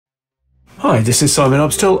Hi, this is Simon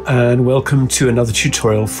Upstill and welcome to another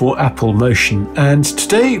tutorial for Apple Motion. And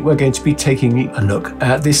today we're going to be taking a look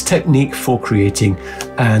at this technique for creating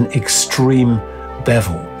an extreme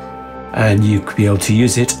bevel. And you could be able to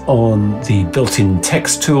use it on the built-in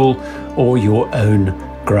text tool or your own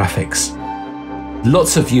graphics.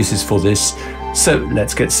 Lots of uses for this, so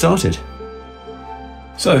let's get started.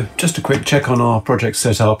 So just a quick check on our project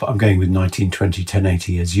setup. I'm going with 1920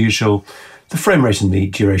 1080 as usual. The frame rate and the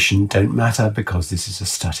duration don't matter because this is a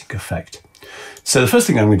static effect. So the first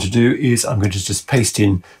thing I'm going to do is I'm going to just paste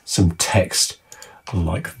in some text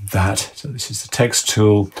like that. So this is the text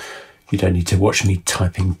tool. You don't need to watch me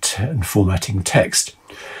typing and formatting text.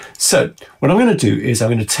 So what I'm going to do is I'm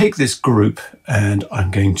going to take this group and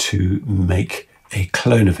I'm going to make a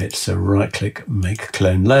clone of it. So right click, make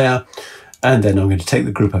clone layer. And then I'm going to take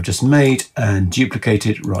the group I've just made and duplicate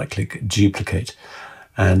it, right click, duplicate.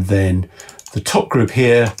 And then the top group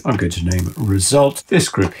here, I'm going to name result. This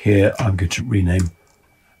group here, I'm going to rename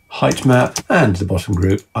height map. And the bottom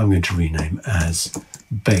group, I'm going to rename as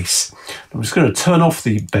base. I'm just going to turn off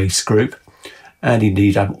the base group. And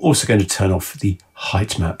indeed, I'm also going to turn off the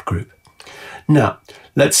height map group. Now,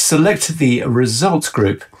 let's select the results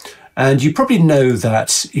group. And you probably know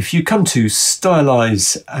that if you come to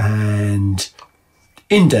stylize and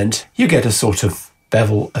indent, you get a sort of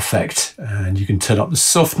bevel effect, and you can turn up the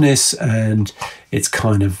softness and it's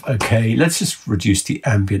kind of okay. Let's just reduce the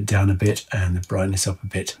ambient down a bit and the brightness up a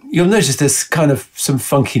bit. You'll notice there's kind of some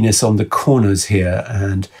funkiness on the corners here,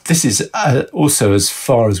 and this is also as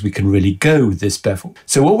far as we can really go with this bevel.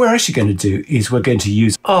 So what we're actually going to do is we're going to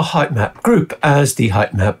use our height map group as the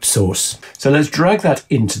height map source. So let's drag that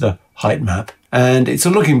into the height map. And it's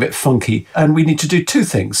looking a bit funky, and we need to do two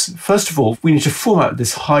things. First of all, we need to format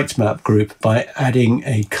this height map group by adding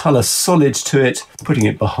a color solid to it, putting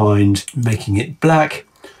it behind, making it black,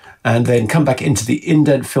 and then come back into the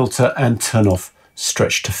indent filter and turn off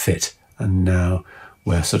stretch to fit. And now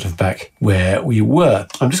we're sort of back where we were.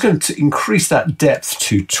 I'm just going to increase that depth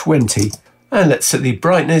to 20, and let's set the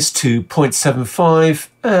brightness to 0.75,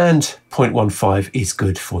 and 0.15 is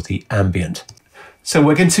good for the ambient. So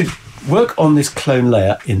we're going to work on this clone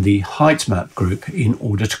layer in the height map group in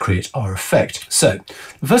order to create our effect. So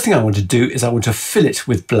the first thing I want to do is I want to fill it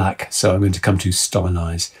with black. So I'm going to come to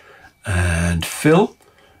stylize and fill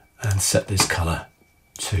and set this color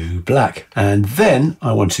to black. And then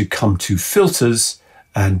I want to come to filters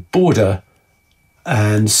and border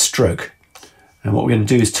and stroke. And what we're going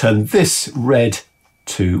to do is turn this red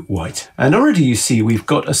to white. And already you see we've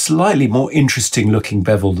got a slightly more interesting looking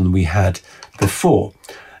bevel than we had before.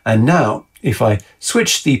 And now if I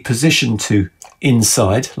switch the position to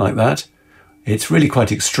inside like that, it's really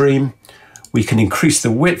quite extreme. We can increase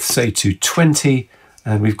the width, say to 20,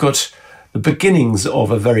 and we've got the beginnings of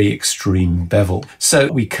a very extreme bevel.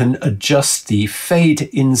 So we can adjust the fade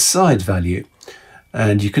inside value,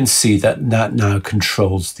 and you can see that that now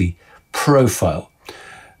controls the profile.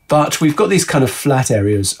 But we've got these kind of flat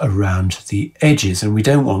areas around the edges, and we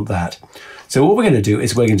don't want that. So what we're going to do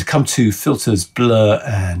is we're going to come to filters, blur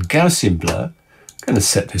and Gaussian blur. I'm going to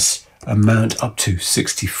set this amount up to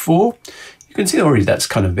 64. You can see already that's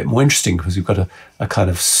kind of a bit more interesting because we've got a kind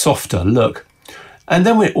of softer look. And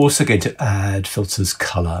then we're also going to add filters,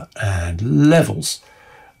 color and levels.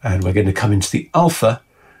 And we're going to come into the alpha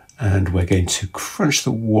and we're going to crunch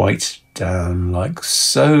the white down like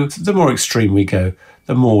so. The more extreme we go,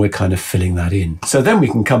 the more we're kind of filling that in. So then we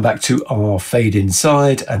can come back to our fade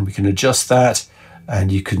inside and we can adjust that,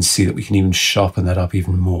 and you can see that we can even sharpen that up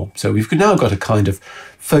even more. So we've now got a kind of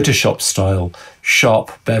Photoshop style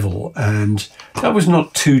sharp bevel, and that was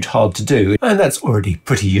not too hard to do, and that's already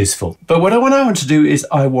pretty useful. But what I want to do is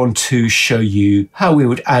I want to show you how we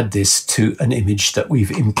would add this to an image that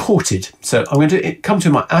we've imported. So I'm going to come to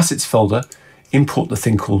my assets folder, import the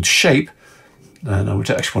thing called shape, and I would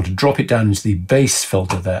actually want to drop it down into the base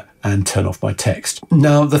folder there and turn off my text.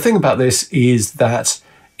 Now, the thing about this is that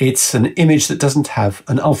it's an image that doesn't have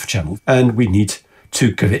an alpha channel, and we need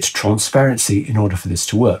to give it transparency in order for this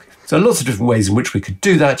to work. So lots of different ways in which we could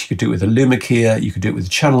do that. You could do it with a luma keyer, you could do it with a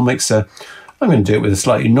channel mixer. I'm going to do it with a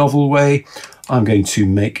slightly novel way. I'm going to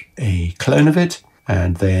make a clone of it,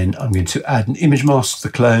 and then I'm going to add an image mask to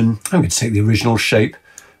the clone. I'm going to take the original shape,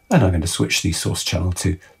 and I'm going to switch the source channel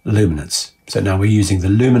to luminance. So now we're using the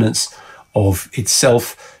luminance of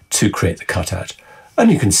itself to create the cutout.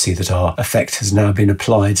 And you can see that our effect has now been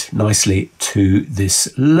applied nicely to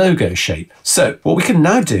this logo shape. So what we can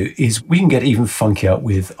now do is we can get even funkier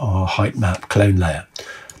with our height map clone layer.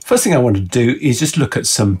 First thing I want to do is just look at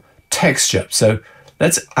some texture. So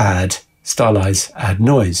let's add stylize, add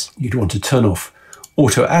noise. You'd want to turn off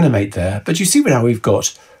auto animate there, but you see now we've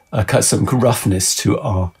got some roughness to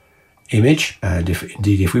our image. And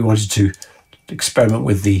if we wanted to experiment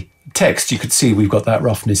with the text, you could see we've got that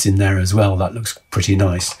roughness in there as well. That looks pretty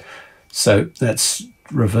nice. So let's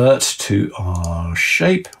revert to our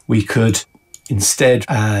shape. We could instead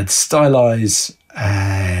add stylize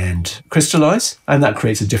and crystallize, and that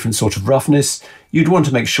creates a different sort of roughness. You'd want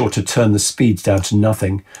to make sure to turn the speed down to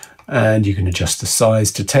nothing, and you can adjust the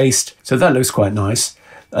size to taste. So that looks quite nice.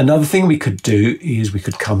 Another thing we could do is we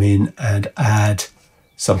could come in and add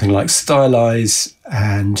something like stylize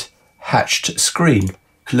and hatched screen.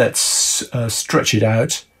 Let's stretch it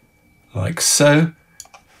out like so.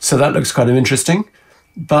 So that looks kind of interesting.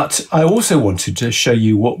 But I also wanted to show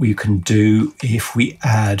you what we can do if we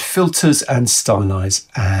add filters and stylize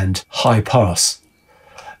and high pass.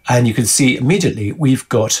 And you can see immediately we've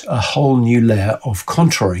got a whole new layer of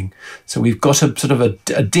contouring. So we've got a sort of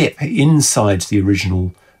a dip inside the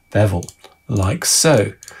original bevel, like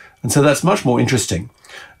so. And so that's much more interesting.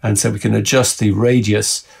 And so we can adjust the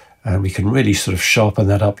radius and we can really sort of sharpen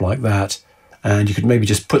that up like that. And you could maybe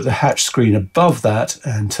just put the hatch screen above that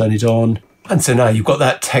and turn it on. And so now you've got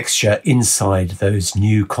that texture inside those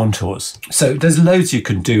new contours. So there's loads you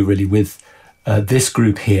can do really with this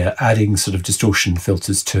group here, adding sort of distortion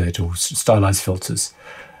filters to it or stylized filters,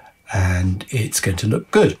 and it's going to look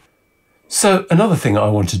good. So another thing I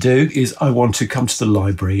want to do is I want to come to the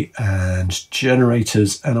library and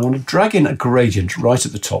generators, and I want to drag in a gradient right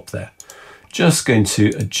at the top there. Just going to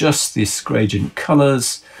adjust this gradient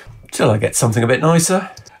colors till I get something a bit nicer.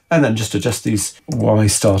 And then just adjust these Y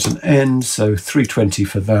start and end. So 320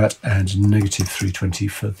 for that and negative 320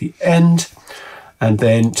 for the end. And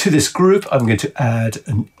then to this group, I'm going to add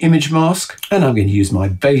an image mask, and I'm going to use my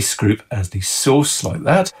base group as the source like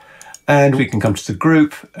that. And we can come to the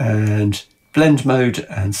group and blend mode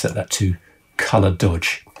and set that to color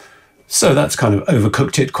dodge. So that's kind of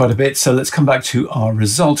overcooked it quite a bit. So let's come back to our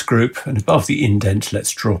result group, and above the indent,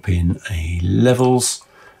 let's drop in a levels.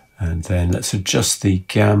 And then let's adjust the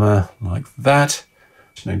gamma like that.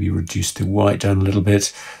 Maybe reduce the white down a little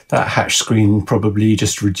bit. That hatch screen probably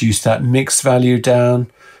just reduce that mix value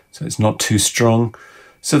down so it's not too strong.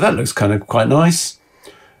 So that looks kind of quite nice.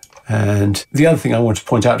 And the other thing I want to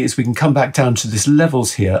point out is we can come back down to this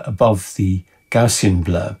levels here above the Gaussian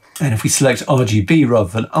blur. And if we select RGB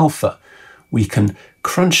rather than alpha, we can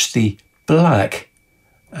crunch the black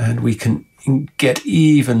and we can get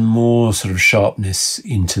even more sort of sharpness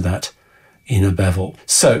into that inner bevel.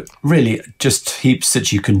 So really just heaps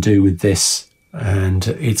that you can do with this, and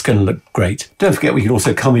it's going to look great. Don't forget we can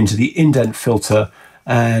also come into the indent filter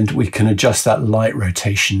and we can adjust that light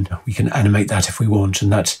rotation. We can animate that if we want,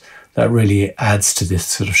 and that really adds to this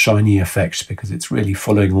sort of shiny effect because it's really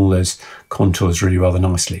following all those contours really rather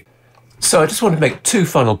nicely. So I just want to make two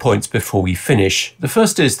final points before we finish. The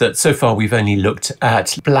first is that so far we've only looked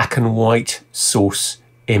at black and white source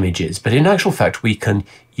images, but in actual fact we can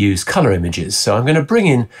use color images. So I'm going to bring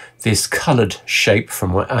in this colored shape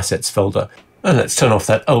from my assets folder, and let's turn off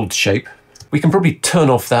that old shape. We can probably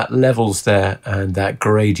turn off that levels there and that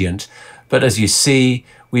gradient, but as you see,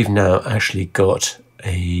 we've now actually got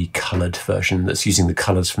a colored version that's using the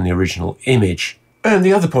colors from the original image. And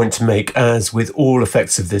the other point to make, as with all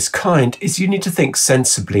effects of this kind, is you need to think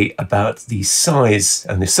sensibly about the size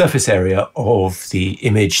and the surface area of the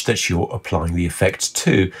image that you're applying the effect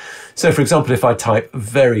to. So for example, if I type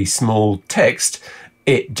very small text,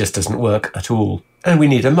 it just doesn't work at all. And we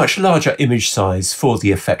need a much larger image size for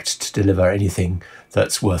the effect to deliver anything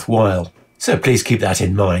that's worthwhile. So please keep that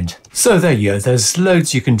in mind. So there you go, there's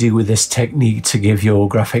loads you can do with this technique to give your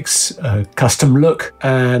graphics a custom look,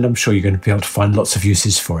 and I'm sure you're going to be able to find lots of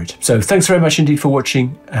uses for it. So thanks very much indeed for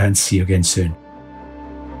watching, and see you again soon.